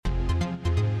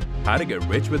How to get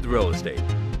rich with real estate.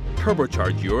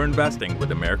 Turbocharge your investing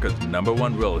with America's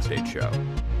 #1 real estate show.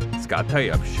 Scott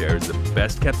Tayeb shares the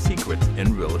best kept secrets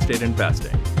in real estate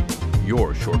investing.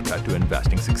 Your shortcut to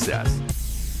investing success.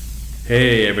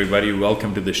 Hey everybody,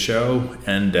 welcome to the show,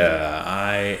 and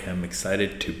I am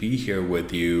excited to be here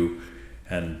with you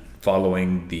and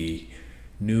following the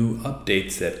new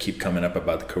updates that keep coming up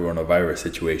about the coronavirus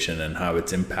situation and how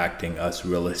it's impacting us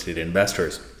real estate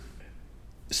investors.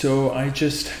 So I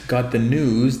just got the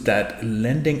news that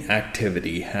lending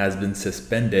activity has been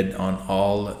suspended on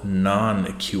all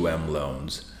non-QM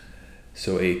loans.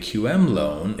 So a QM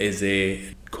loan is a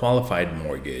qualified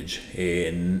mortgage.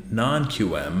 A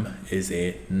non-QM is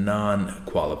a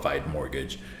non-qualified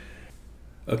mortgage.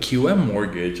 A QM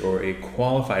mortgage or a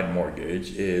qualified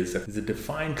mortgage is a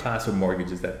defined class of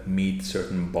mortgages that meet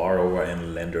certain borrower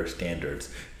and lender standards.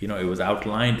 It was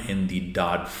outlined in the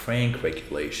Dodd-Frank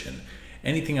regulation.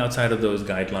 Anything outside of those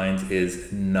guidelines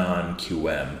is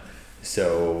non-QM.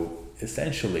 So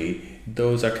essentially,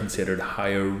 those are considered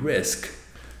higher risk.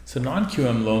 So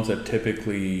non-QM loans are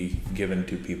typically given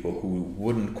to people who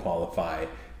wouldn't qualify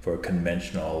for a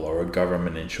conventional or a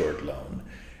government-insured loan.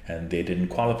 And they didn't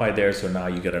qualify there, so now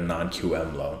you get a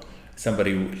non-QM loan.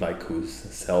 Somebody like who's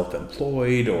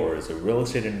self-employed or is a real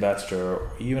estate investor,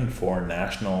 or even foreign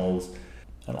nationals,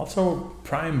 and also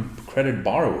prime credit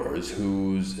borrowers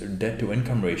whose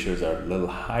debt-to-income ratios are a little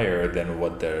higher than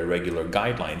what their regular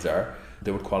guidelines are,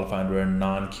 they would qualify under a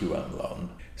non-QM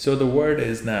loan. So the word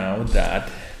is now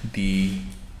that the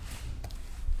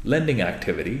lending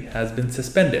activity has been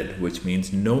suspended, which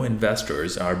means no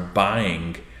investors are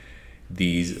buying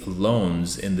these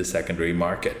loans in the secondary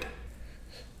market.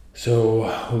 So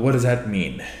what does that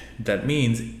mean? That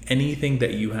means anything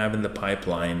that you have in the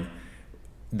pipeline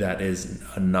that is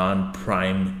a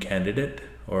non-prime candidate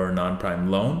or a non-prime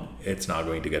loan, it's not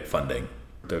going to get funding.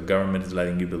 The government is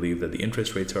letting you believe that the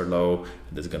interest rates are low,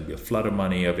 there's going to be a flood of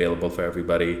money available for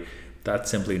everybody. That's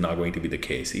simply not going to be the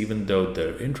case. Even though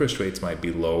the interest rates might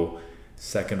be low,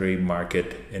 secondary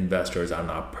market investors are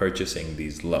not purchasing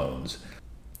these loans.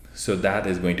 So that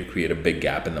is going to create a big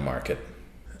gap in the market.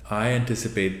 I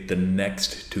anticipate the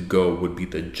next to go would be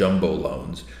the jumbo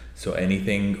loans. So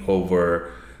anything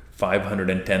over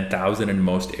 $510,000 in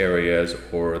most areas,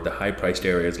 or the high-priced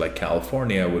areas like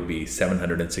California would be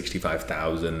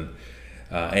 $765,000.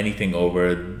 Anything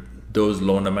over those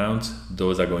loan amounts,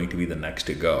 those are going to be the next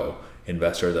to go.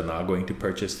 Investors are not going to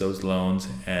purchase those loans,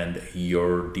 and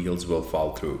your deals will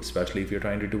fall through, especially if you're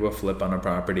trying to do a flip on a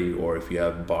property, or if you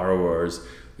have borrowers,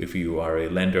 if you are a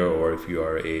lender, or if you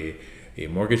are a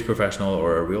mortgage professional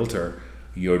or a realtor.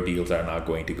 Your deals are not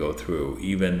going to go through.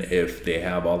 Even if they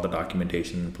have all the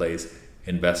documentation in place,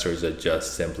 investors are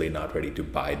just simply not ready to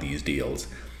buy these deals.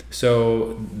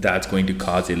 So that's going to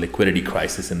cause a liquidity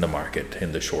crisis in the market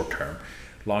in the short term.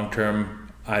 Long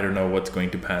term, I don't know what's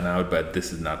going to pan out, but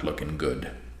this is not looking good.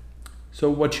 So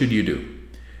what should you do?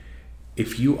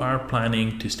 If you are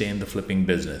planning to stay in the flipping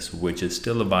business, which is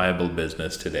still a viable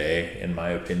business today, in my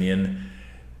opinion,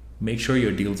 make sure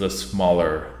your deals are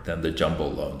smaller than the jumbo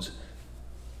loans.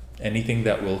 Anything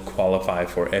that will qualify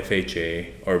for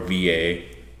FHA or VA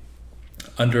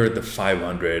under the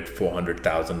 $500,000,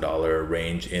 $400,000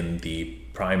 range in the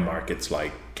prime markets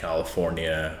like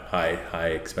California, high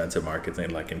expensive markets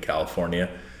like in California,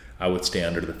 I would stay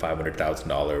under the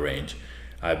 $500,000 range.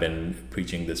 I've been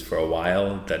preaching this for a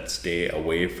while, that stay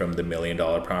away from the $1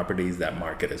 million properties. That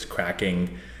market is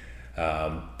cracking.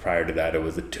 Prior to that, it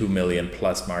was a 2 million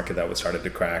plus market that was started to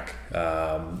crack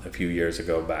a few years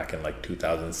ago, back in like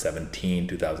 2017,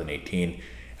 2018.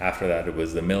 After that, it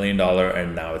was the $1 million,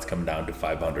 and now it's come down to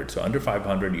 500. So under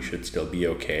 500, you should still be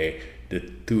okay. The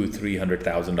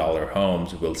 $200,000-$300,000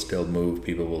 homes will still move.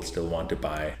 People will still want to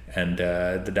buy, and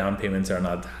the down payments are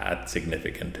not that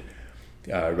significant,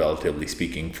 relatively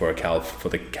speaking, for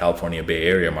the California Bay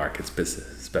Area markets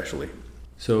especially.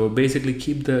 So basically,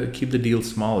 keep the deal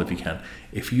small if you can.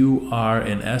 If you are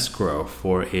in escrow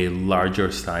for a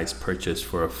larger size purchase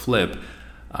for a flip,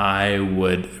 I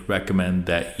would recommend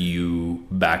that you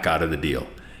back out of the deal.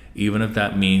 Even if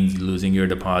that means losing your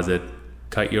deposit,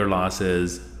 cut your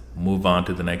losses, move on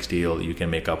to the next deal. You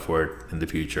can make up for it in the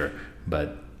future,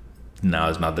 but now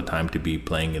is not the time to be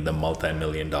playing in the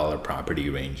multi-million-dollar property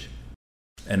range.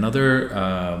 Another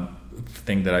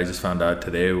thing that I just found out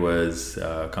today was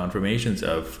confirmations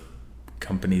of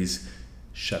companies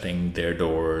shutting their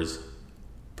doors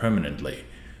permanently.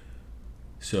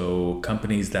 So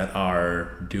companies that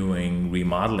are doing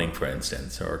remodeling, for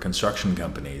instance, or construction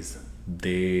companies,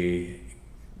 they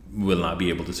will not be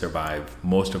able to survive.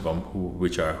 Most of them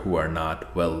who are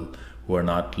not well who are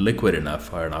not liquid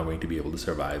enough are not going to be able to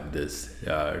survive this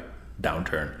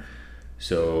downturn.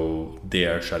 So they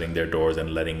are shutting their doors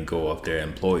and letting go of their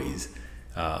employees.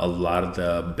 A lot of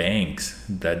the banks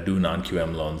that do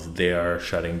non-QM loans, they are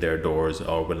shutting their doors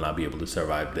or will not be able to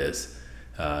survive this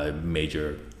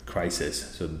major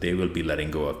crisis. So they will be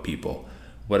letting go of people.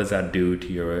 What does that do to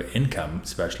your income,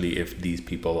 especially if these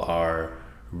people are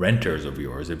renters of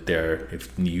yours?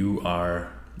 If you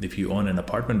own an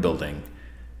apartment building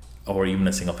or even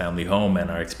a single family home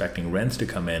and are expecting rents to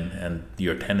come in and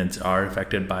your tenants are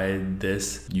affected by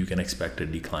this, you can expect a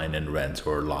decline in rents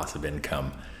or loss of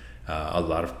income. A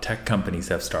lot of tech companies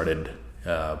have started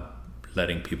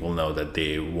letting people know that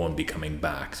they won't be coming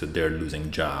back, so they're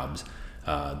losing jobs.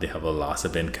 They have a loss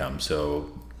of income.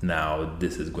 So now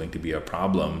this is going to be a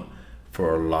problem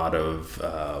for a lot of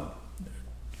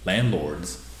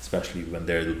landlords, especially when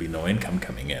there will be no income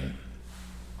coming in.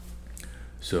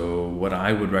 So what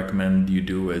I would recommend you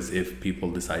do is, if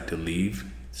people decide to leave,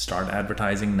 start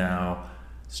advertising now.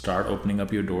 Start opening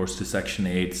up your doors to Section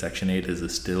 8. Section 8 is a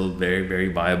still very, very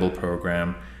viable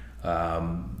program.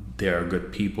 They are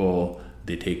good people.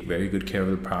 They take very good care of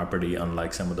the property,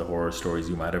 unlike some of the horror stories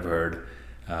you might have heard.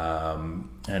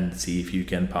 And see if you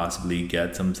can possibly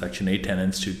get some Section 8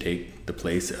 tenants to take the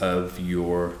place of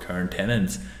your current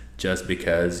tenants, just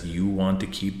because you want to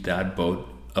keep that boat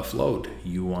afloat.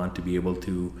 You want to be able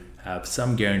to have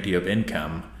some guarantee of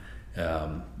income.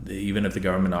 Even if the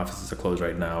government offices are closed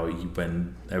right now,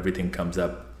 when everything comes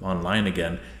up online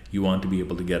again, you want to be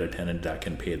able to get a tenant that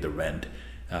can pay the rent.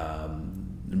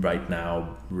 Right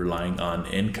now, relying on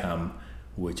income,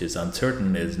 which is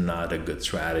uncertain, is not a good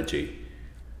strategy.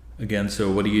 Again,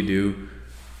 so what do?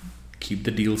 Keep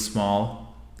the deal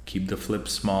small, keep the flip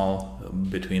small,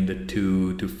 between the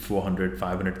 $200,000 to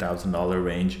 $500,000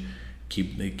 range.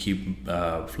 Keep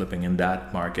flipping in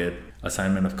that market.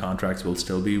 Assignment of contracts will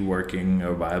still be working,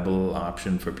 a viable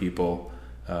option for people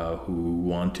who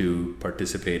want to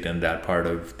participate in that part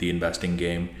of the investing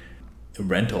game.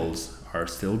 Rentals are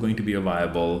still going to be a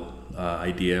viable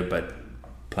idea, but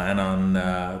plan on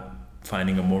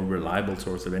finding a more reliable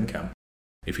source of income.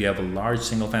 If you have a large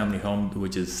single family home,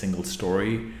 which is single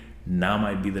story, now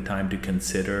might be the time to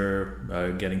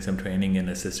consider getting some training in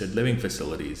assisted living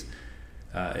facilities.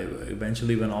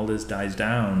 Eventually, when all this dies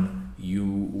down, you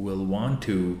will want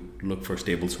to look for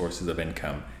stable sources of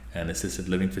income, and assisted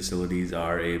living facilities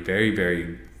are a very,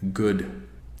 very good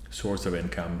source of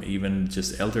income. Even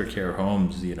just elder care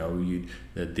homes,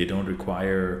 they don't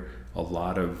require a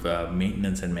lot of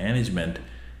maintenance and management.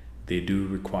 They do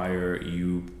require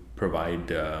you provide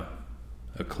a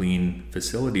clean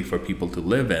facility for people to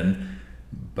live in.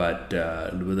 But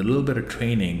with a little bit of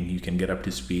training, you can get up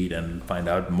to speed and find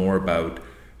out more about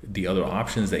the other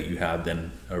options that you have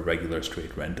than a regular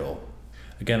straight rental.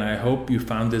 Again, I hope you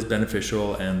found this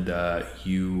beneficial and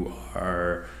you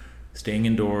are staying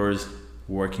indoors,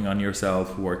 working on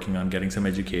yourself, working on getting some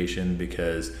education,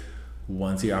 because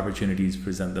once the opportunities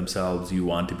present themselves, you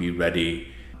want to be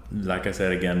ready. Like I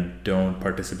said, again, don't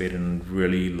participate in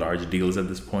really large deals at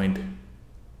this point.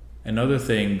 Another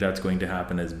thing that's going to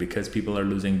happen is, because people are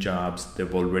losing jobs,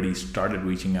 they've already started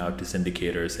reaching out to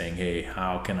syndicators saying, hey,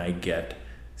 how can I get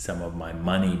some of my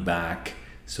money back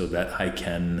so that I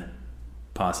can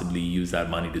possibly use that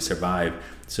money to survive?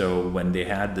 So when they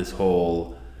had this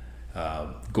whole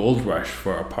gold rush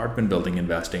for apartment building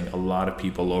investing, a lot of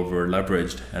people over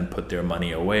leveraged and put their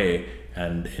money away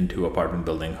and into apartment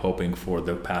building, hoping for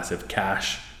the passive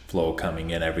cash flow coming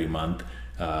in every month.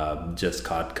 Just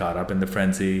caught up in the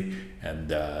frenzy, and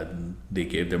they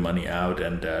gave their money out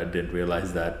and didn't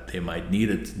realize that they might need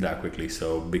it that quickly.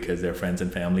 So because they're friends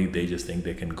and family, they just think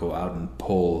they can go out and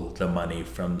pull the money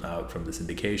from the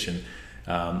syndication.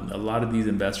 A lot of these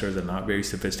investors are not very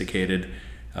sophisticated.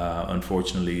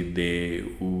 Unfortunately, they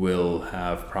will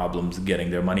have problems getting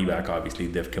their money back. Obviously,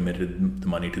 they've committed the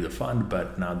money to the fund,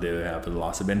 but now they have a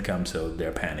loss of income, so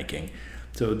they're panicking.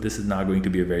 So this is not going to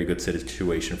be a very good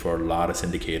situation for a lot of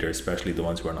syndicators, especially the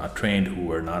ones who are not trained, who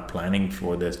are not planning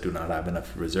for this, do not have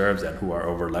enough reserves, and who are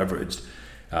over leveraged.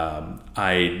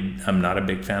 I am not a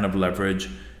big fan of leverage.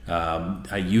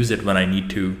 I use it when I need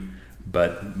to,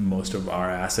 but most of our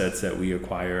assets that we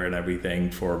acquire and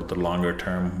everything for the longer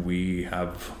term, we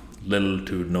have little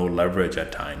to no leverage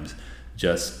at times,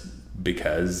 just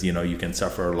because you can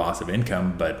suffer a loss of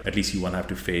income, but at least you won't have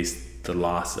to face the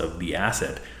loss of the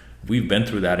asset. We've been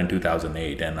through that in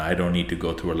 2008, and I don't need to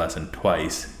go through a lesson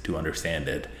twice to understand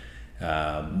it.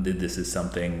 This is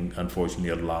something, unfortunately,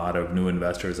 a lot of new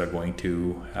investors are going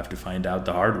to have to find out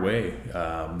the hard way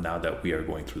now that we are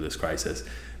going through this crisis.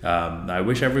 I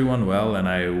wish everyone well, and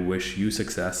I wish you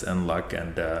success and luck,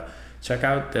 and check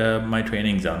out my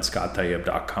trainings on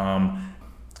scotttayyeb.com.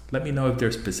 Let me know if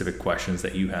there's specific questions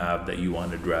that you have that you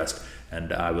want addressed,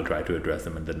 and I will try to address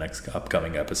them in the next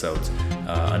upcoming episodes.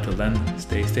 Until then,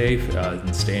 stay safe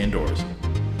and stay indoors.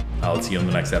 I'll see you on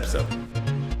the next episode.